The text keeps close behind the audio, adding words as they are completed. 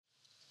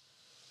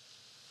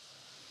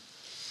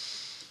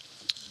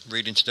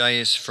Reading today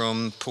is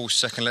from Paul's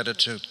second letter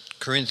to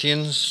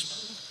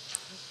Corinthians,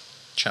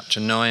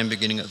 chapter 9,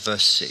 beginning at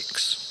verse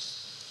 6.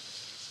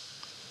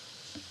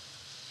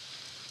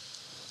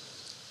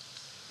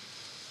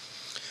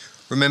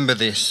 Remember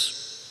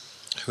this: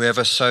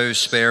 whoever sows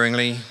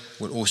sparingly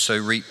will also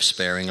reap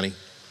sparingly,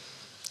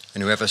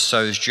 and whoever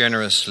sows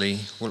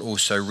generously will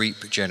also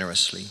reap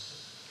generously.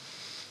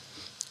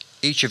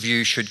 Each of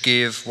you should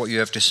give what you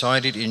have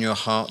decided in your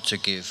heart to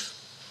give,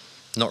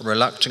 not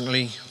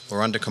reluctantly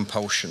or under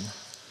compulsion,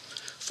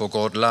 for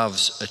God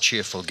loves a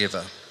cheerful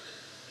giver.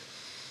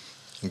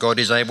 And God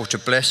is able to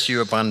bless you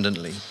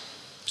abundantly,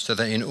 so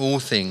that in all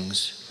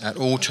things, at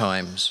all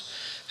times,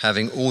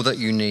 having all that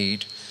you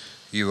need,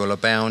 you will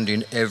abound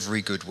in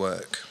every good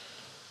work.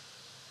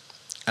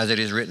 As it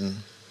is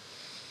written,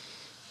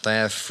 they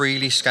have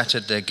freely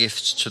scattered their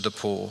gifts to the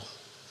poor,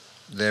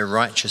 their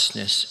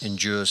righteousness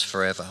endures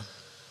forever.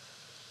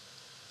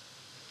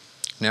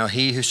 Now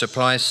he who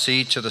supplies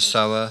seed to the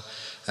sower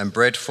and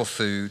bread for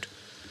food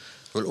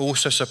will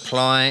also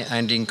supply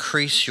and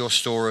increase your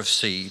store of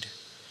seed,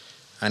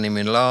 and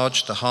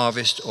enlarge the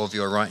harvest of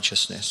your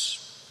righteousness.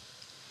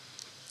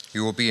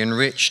 You will be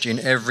enriched in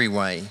every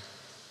way,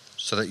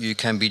 so that you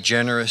can be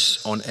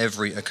generous on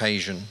every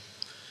occasion.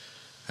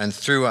 And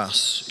through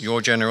us,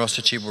 your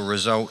generosity will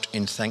result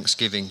in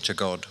thanksgiving to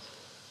God.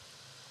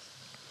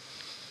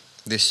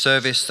 This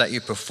service that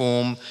you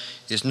perform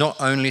is not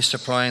only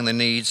supplying the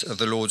needs of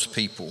the Lord's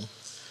people,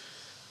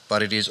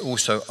 but it is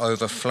also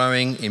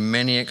overflowing in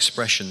many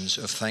expressions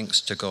of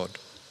thanks to God.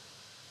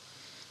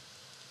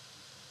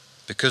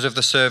 Because of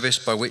the service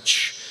by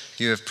which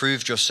you have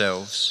proved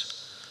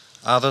yourselves,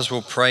 others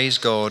will praise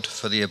God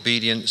for the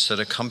obedience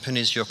that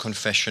accompanies your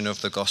confession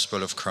of the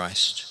gospel of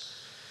Christ,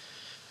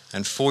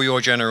 and for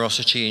your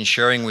generosity in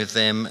sharing with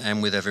them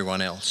and with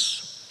everyone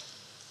else.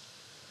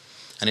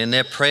 And in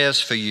their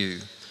prayers for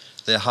you,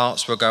 their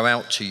hearts will go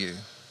out to you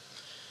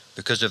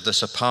because of the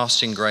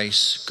surpassing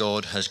grace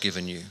God has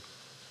given you.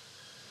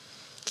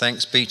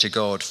 Thanks be to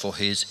God for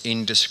his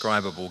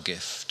indescribable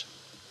gift.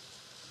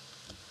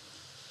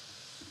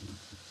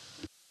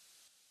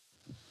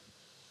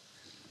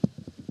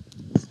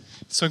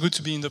 It's so good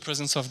to be in the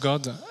presence of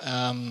God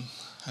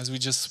as we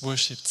just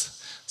worshipped.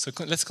 So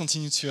let's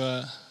continue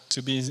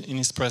to be in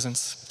his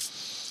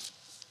presence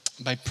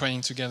by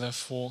praying together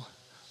for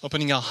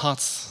opening our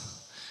hearts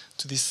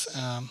to this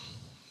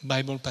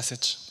Bible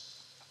passage.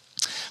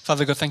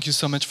 Father God, thank you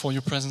so much for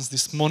your presence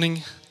this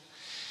morning.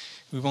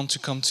 We want to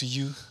come to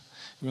you.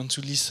 We want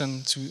to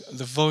listen to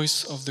the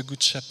voice of the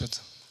Good Shepherd.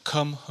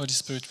 Come, Holy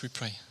Spirit, we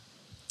pray.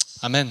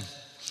 Amen.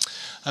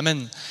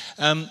 Amen.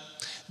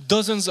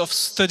 Dozens of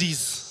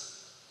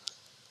studies,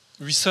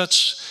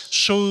 research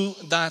show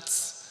that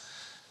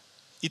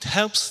it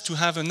helps to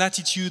have an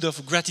attitude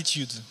of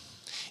gratitude.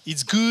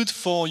 It's good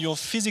for your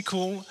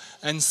physical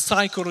and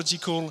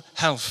psychological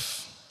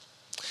health.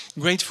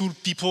 Grateful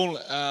people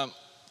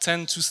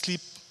tend to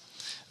sleep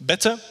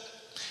better.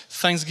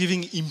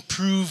 Thanksgiving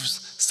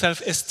improves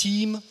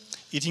self-esteem.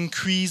 It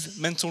increases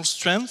mental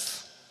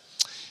strength.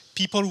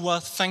 People who are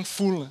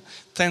thankful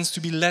tend to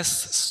be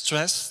less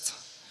stressed.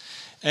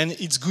 And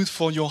it's good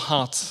for your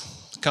heart,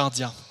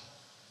 cardia.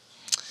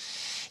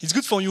 It's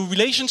good for your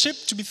relationship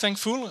to be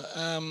thankful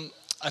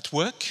at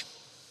work.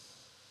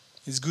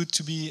 It's good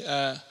to be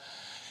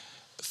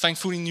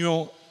thankful in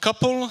your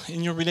couple,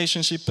 in your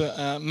relationship,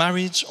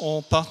 marriage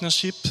or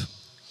partnership.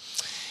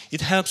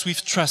 It helps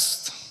with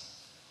trust.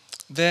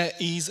 There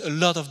is a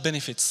lot of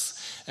benefits.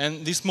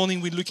 And this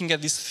morning we're looking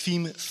at this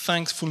theme,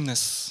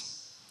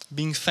 thankfulness,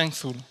 being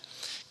thankful,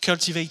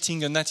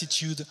 cultivating an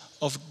attitude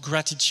of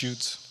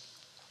gratitude.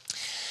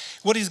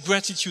 What is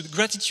gratitude?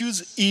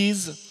 Gratitude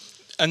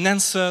is an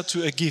answer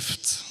to a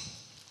gift.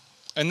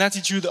 An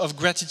attitude of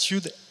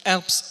gratitude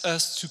helps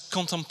us to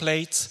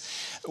contemplate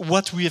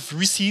what we have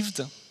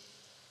received,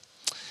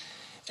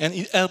 and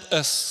it helps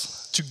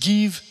us to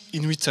give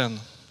in return.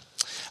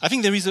 I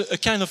think there is a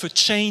kind of a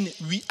chain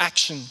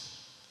reaction.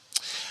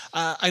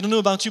 I don't know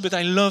about you, but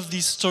I love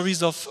these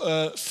stories of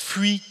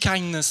free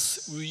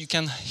kindness. You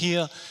can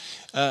hear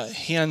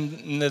here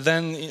and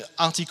then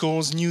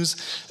articles, news.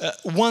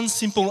 One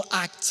simple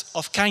act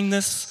of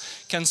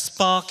kindness can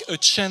spark a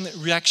chain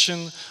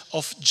reaction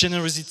of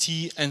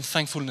generosity and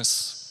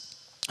thankfulness.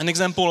 An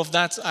example of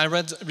that, I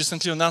read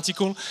recently an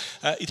article.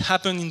 It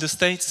happened in the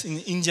States, in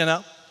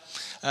Indiana,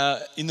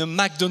 in a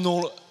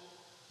McDonald's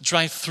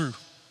drive-thru.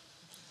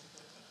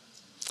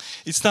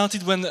 It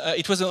started when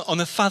it was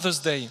on a Father's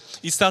Day.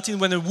 It started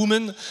when a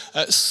woman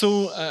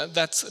saw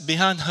that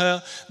behind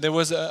her there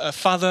was a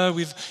father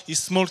with his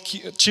small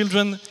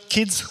children,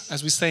 kids,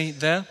 as we say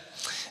there,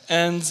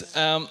 and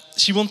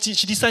she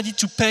decided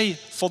to pay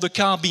for the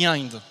car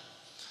behind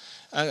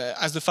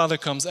as the father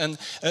comes, and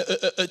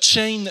a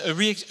chain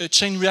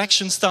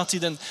reaction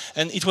started, and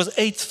it was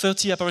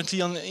 8:30 apparently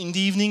in the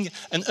evening,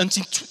 and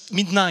until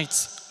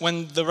midnight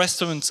when the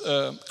restaurant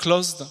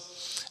closed.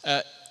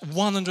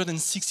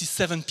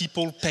 167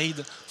 people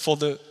paid for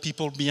the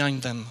people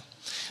behind them.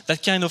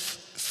 That kind of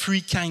free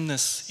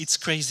kindness, it's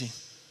crazy.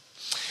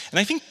 And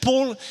I think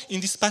Paul,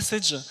 in this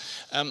passage,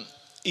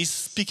 is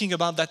speaking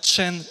about that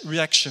chain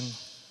reaction.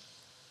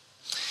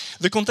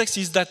 The context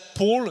is that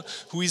Paul,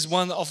 who is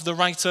one of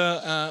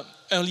the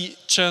early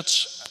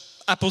church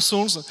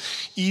apostles,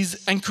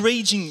 is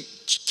encouraging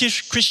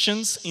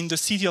Christians in the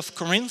city of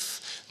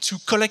Corinth to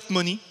collect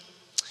money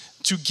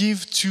to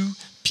give to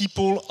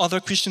people, other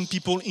Christian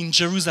people in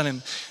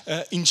Jerusalem.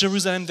 In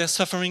Jerusalem, they're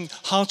suffering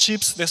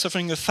hardships, they're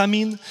suffering a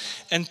famine,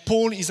 and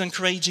Paul is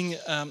encouraging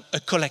a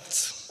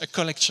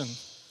collection.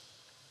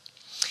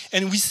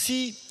 And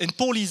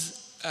Paul is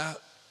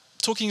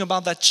talking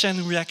about that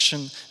chain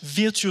reaction,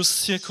 virtuous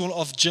circle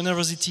of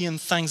generosity and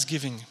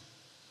thanksgiving.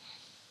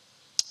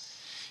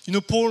 You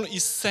know, Paul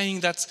is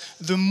saying that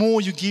the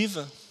more you give,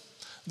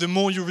 the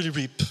more you will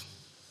reap.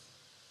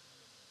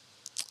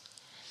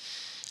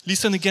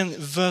 Listen again,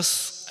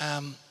 verse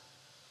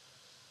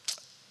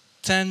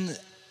 10,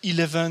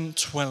 11,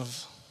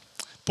 12.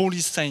 Paul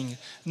is saying,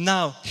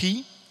 now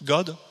he,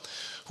 God,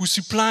 who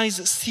supplies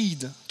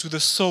seed to the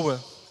sower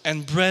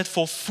and bread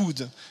for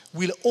food,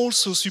 will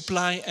also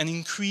supply and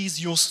increase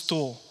your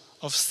store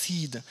of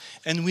seed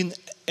and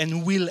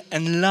will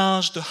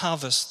enlarge the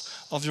harvest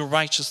of your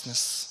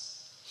righteousness.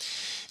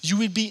 You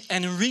will be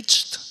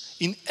enriched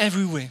in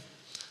every way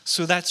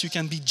so that you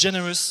can be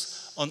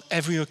generous on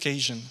every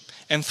occasion.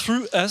 And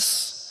through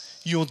us,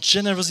 your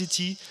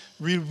generosity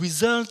will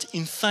result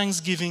in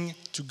thanksgiving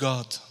to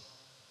God.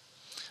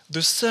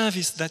 The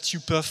service that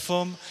you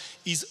perform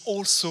is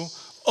also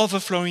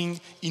overflowing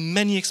in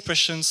many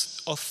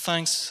expressions of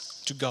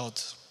thanks to God.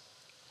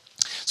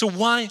 So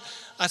why,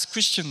 as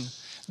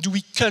Christians, do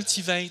we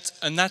cultivate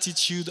an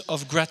attitude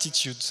of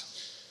gratitude?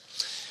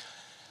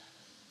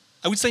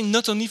 I would say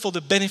not only for the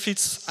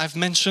benefits I've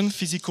mentioned,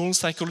 physical,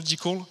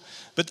 psychological,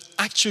 but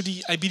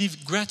actually I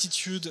believe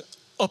gratitude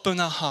opens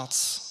our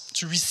hearts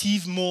to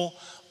receive more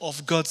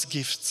of God's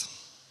gift.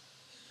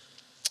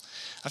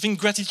 I think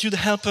gratitude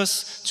helps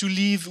us to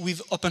live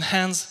with open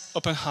hands,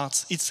 open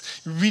hearts.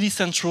 It's really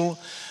central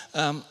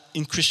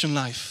in Christian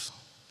life.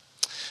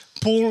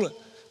 Paul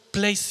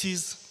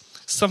places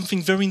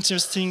something very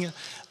interesting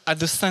at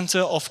the center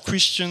of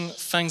Christian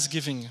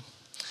thanksgiving.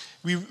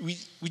 We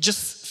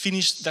just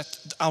finished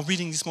our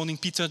reading this morning.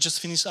 Peter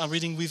just finished our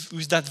reading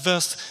with that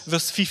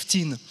verse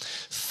 15.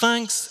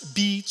 Thanks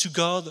be to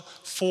God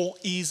for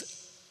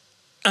his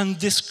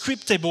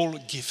indescribable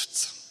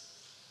gift.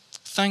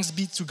 Thanks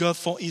be to God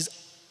for his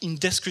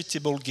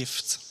indescribable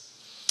gift.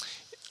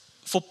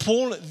 For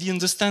Paul, the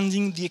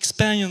understanding, the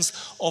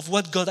experience of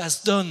what God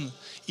has done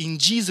in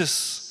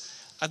Jesus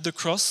at the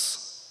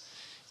cross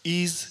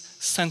is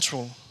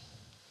central.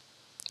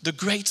 The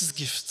greatest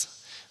gift,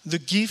 the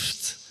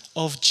gift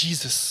of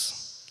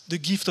Jesus. The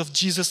gift of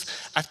Jesus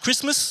at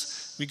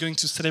Christmas, we're going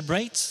to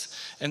celebrate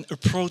and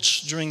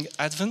approach during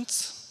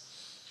Advent,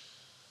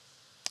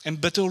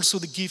 but also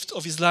the gift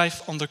of his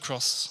life on the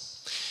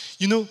cross.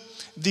 You know,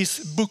 this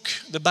book,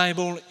 the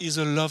Bible, is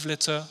a love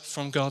letter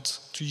from God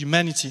to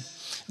humanity.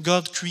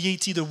 God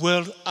created a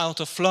world out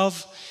of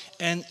love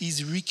and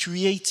is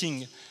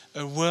recreating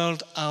a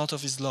world out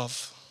of his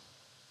love.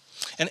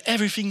 And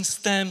everything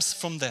stems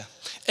from there.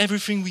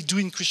 Everything we do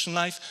in Christian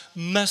life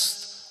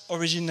must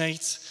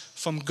originate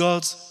from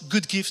God's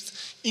good gift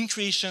in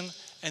creation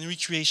and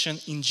recreation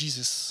in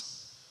Jesus.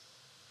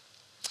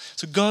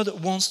 So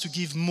God wants to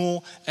give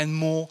more and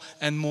more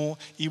and more.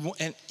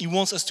 And He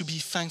wants us to be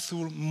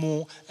thankful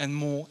more and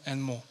more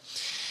and more.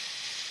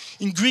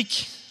 In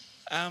Greek,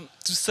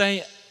 to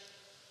say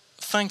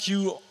thank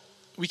you,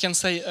 we can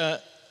say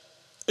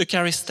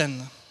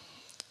Eucharisten.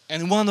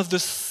 And one of the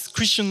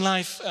Christian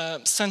life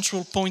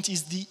central point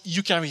is the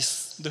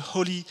Eucharist, the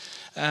Holy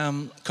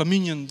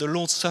Communion, the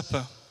Lord's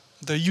Supper,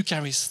 the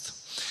Eucharist,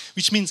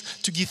 which means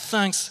to give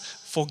thanks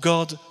for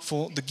God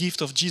for the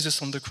gift of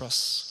Jesus on the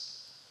cross.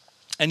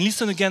 And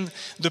listen again,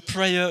 the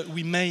prayer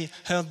we may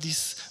heard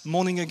this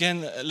morning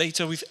again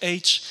later with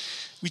H,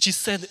 which is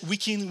said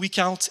week in, week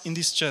out in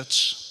this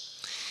church.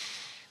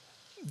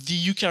 The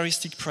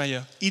Eucharistic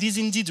prayer. It is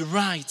indeed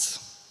right.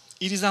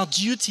 It is our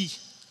duty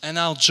and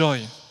our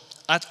joy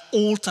at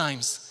all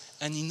times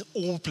and in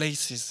all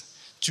places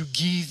to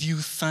give you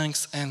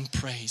thanks and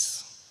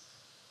praise.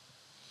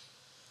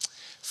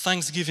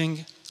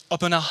 Thanksgiving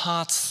open our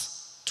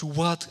hearts to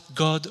what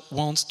God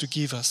wants to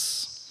give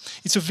us.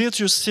 It's a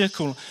virtuous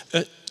circle,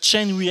 a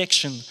chain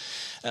reaction.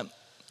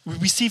 We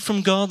receive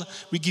from God,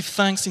 we give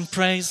thanks in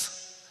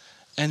praise,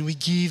 and we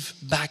give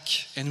back,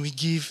 and we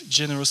give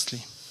generously.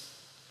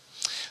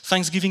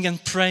 Thanksgiving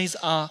and praise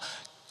are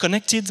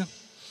connected.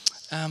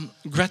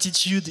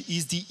 Gratitude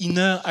is the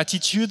inner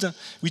attitude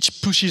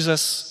which pushes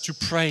us to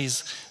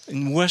praise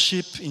in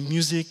worship, in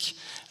music,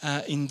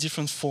 in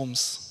different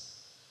forms.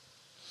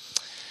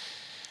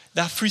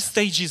 There are 3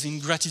 stages in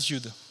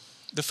gratitude.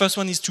 The first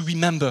one is to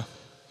remember,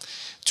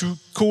 to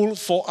call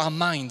for our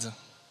mind,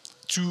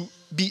 to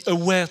be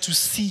aware, to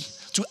see,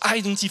 to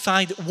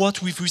identify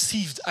what we've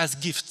received as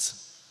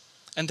gifts.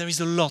 And there is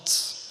a lot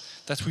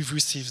that we've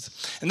received.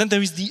 And then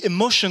there is the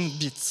emotion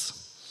bit.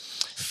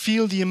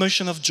 Feel the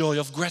emotion of joy,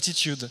 of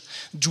gratitude.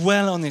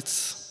 Dwell on it.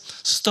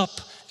 Stop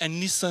and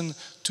listen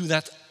to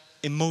that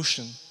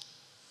emotion.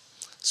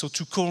 So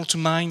to call to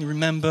mind,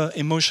 remember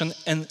emotion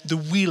and the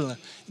will,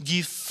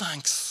 give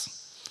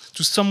thanks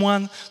to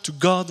someone, to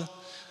God,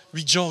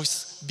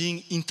 rejoice,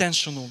 being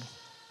intentional.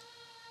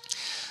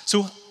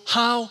 So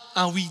how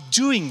are we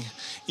doing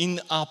in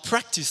our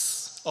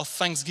practice of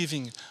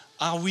thanksgiving?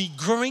 Are we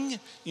growing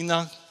in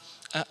our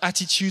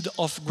attitude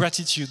of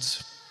gratitude?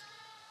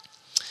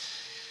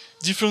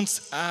 Different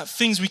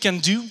things we can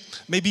do.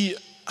 Maybe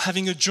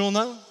having a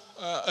journal,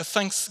 a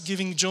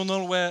Thanksgiving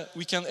journal where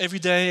we can every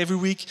day, every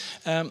week,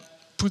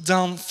 put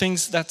down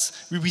things that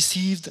we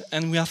received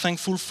and we are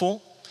thankful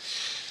for.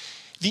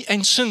 The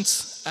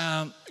ancient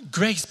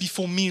grace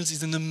before meals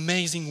is an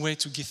amazing way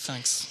to give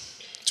thanks.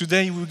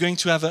 Today we're going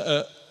to have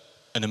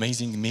an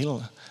amazing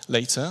meal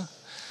later,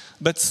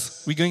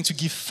 but we're going to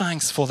give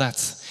thanks for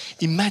that.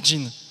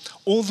 Imagine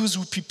all those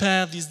who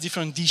prepare these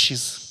different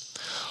dishes,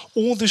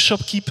 all the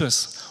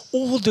shopkeepers,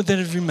 all the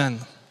delivery men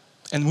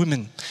and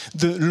women,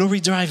 the lorry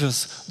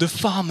drivers, the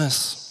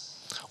farmers,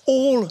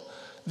 all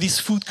this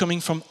food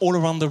coming from all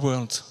around the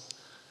world.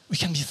 We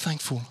can be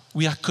thankful.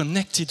 We are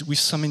connected with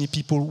so many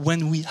people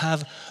when we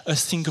have a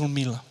single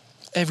meal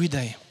every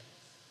day.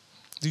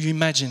 Do you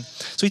imagine?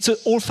 So it's an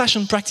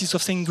old-fashioned practice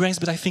of saying grace,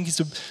 but I think it's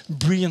a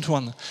brilliant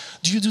one.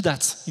 Do you do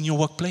that in your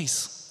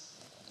workplace?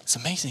 It's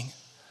amazing.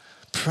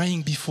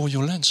 Praying before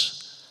your lunch.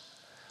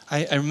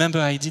 I remember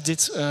I did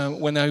it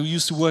when I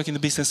used to work in the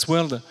business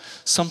world.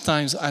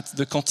 Sometimes at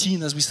the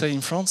canteen, as we say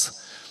in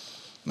France,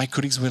 my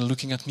colleagues were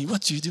looking at me,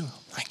 what do you do?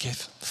 I gave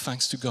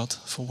thanks to God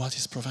for what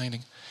He's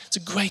providing. It's a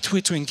great way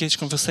to engage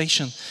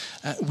conversation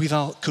with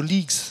our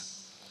colleagues.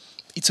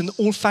 It's an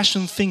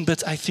old-fashioned thing,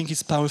 but I think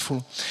it's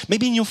powerful.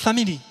 Maybe in your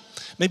family,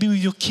 maybe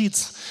with your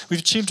kids,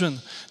 with children,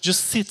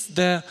 just sit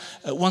there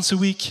once a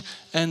week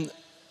and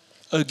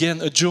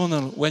again, a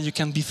journal where you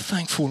can be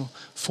thankful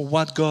for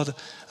what God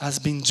has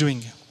been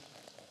doing.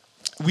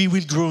 We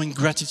will grow in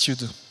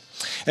gratitude.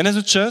 And as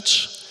a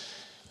church,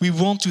 we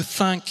want to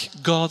thank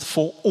God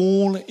for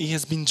all He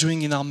has been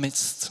doing in our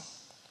midst.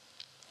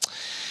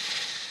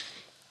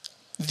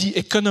 The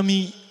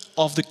economy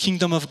of the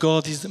kingdom of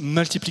God is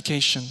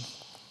multiplication.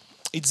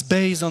 It's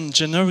based on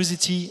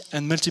generosity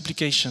and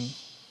multiplication.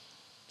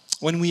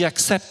 When we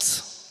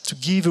accept to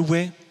give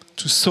away,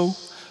 to sow,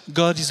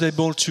 God is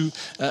able to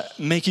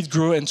make it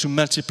grow and to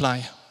multiply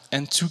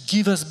and to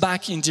give us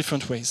back in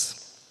different ways.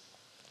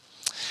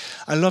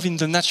 I love in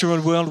the natural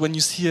world when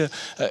you see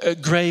a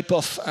grape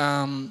or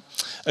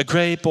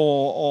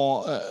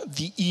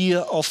the ear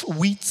of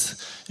wheat,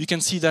 you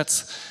can see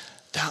that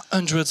there are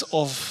hundreds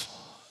of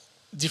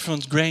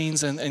different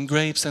grains and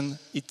grapes, and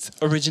it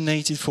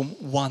originated from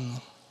one.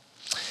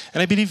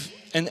 And I believe,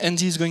 and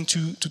Andy is going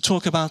to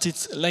talk about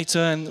it later,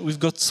 and we've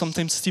got some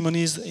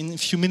testimonies in a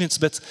few minutes,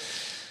 but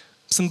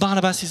St.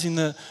 Barnabas is in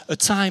a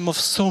time of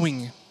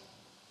sowing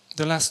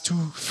the last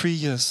 2-3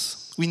 years.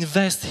 We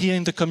invest here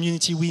in the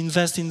community, we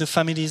invest in the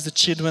families, the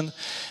children,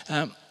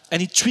 and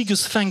it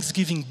triggers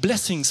thanksgiving,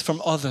 blessings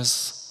from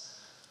others.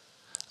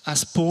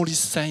 As Paul is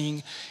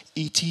saying,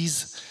 it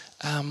is,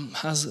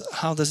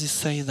 how does he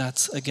say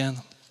that again?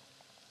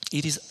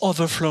 It is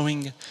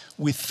overflowing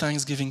with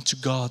thanksgiving to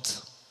God.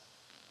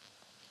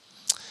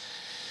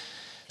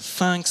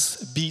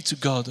 Thanks be to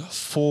God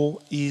for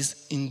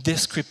His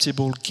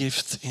indescribable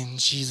gift in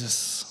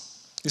Jesus.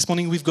 This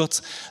morning we're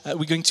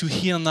going to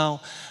hear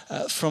now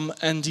from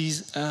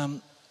Andy's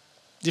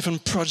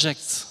different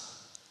projects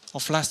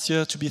of last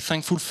year to be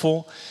thankful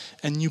for,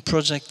 and new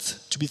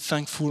project to be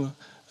thankful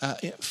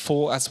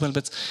for as well.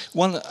 But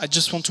one I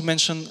just want to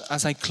mention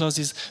as I close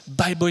is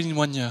Bible in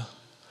 1 year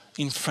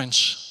in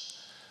French.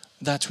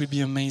 That will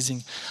be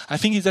amazing. I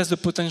think it has the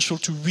potential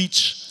to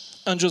reach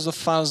hundreds of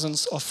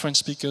thousands of French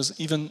speakers,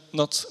 even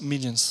not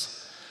millions.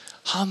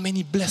 How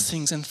many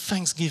blessings and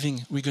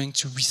thanksgiving we're going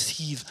to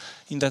receive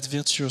in that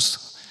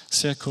virtuous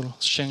circle,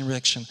 chain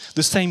reaction.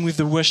 The same with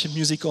the worship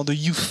music or the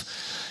youth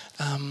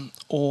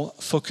or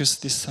focus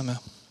this summer.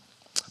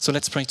 So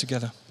let's pray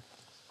together.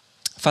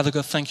 Father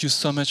God, thank you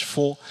so much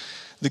for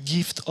the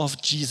gift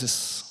of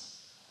Jesus.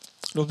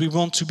 Lord, we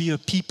want to be a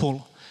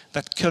people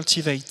that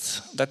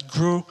cultivate, that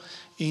grow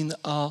in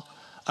our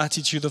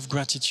attitude of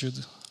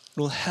gratitude.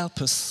 Lord,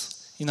 help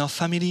us in our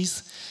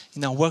families,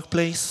 in our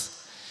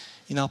workplace,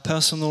 in our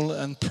personal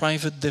and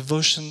private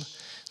devotion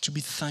to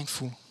be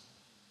thankful.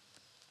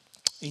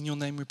 In your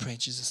name we pray,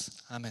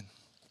 Jesus. Amen.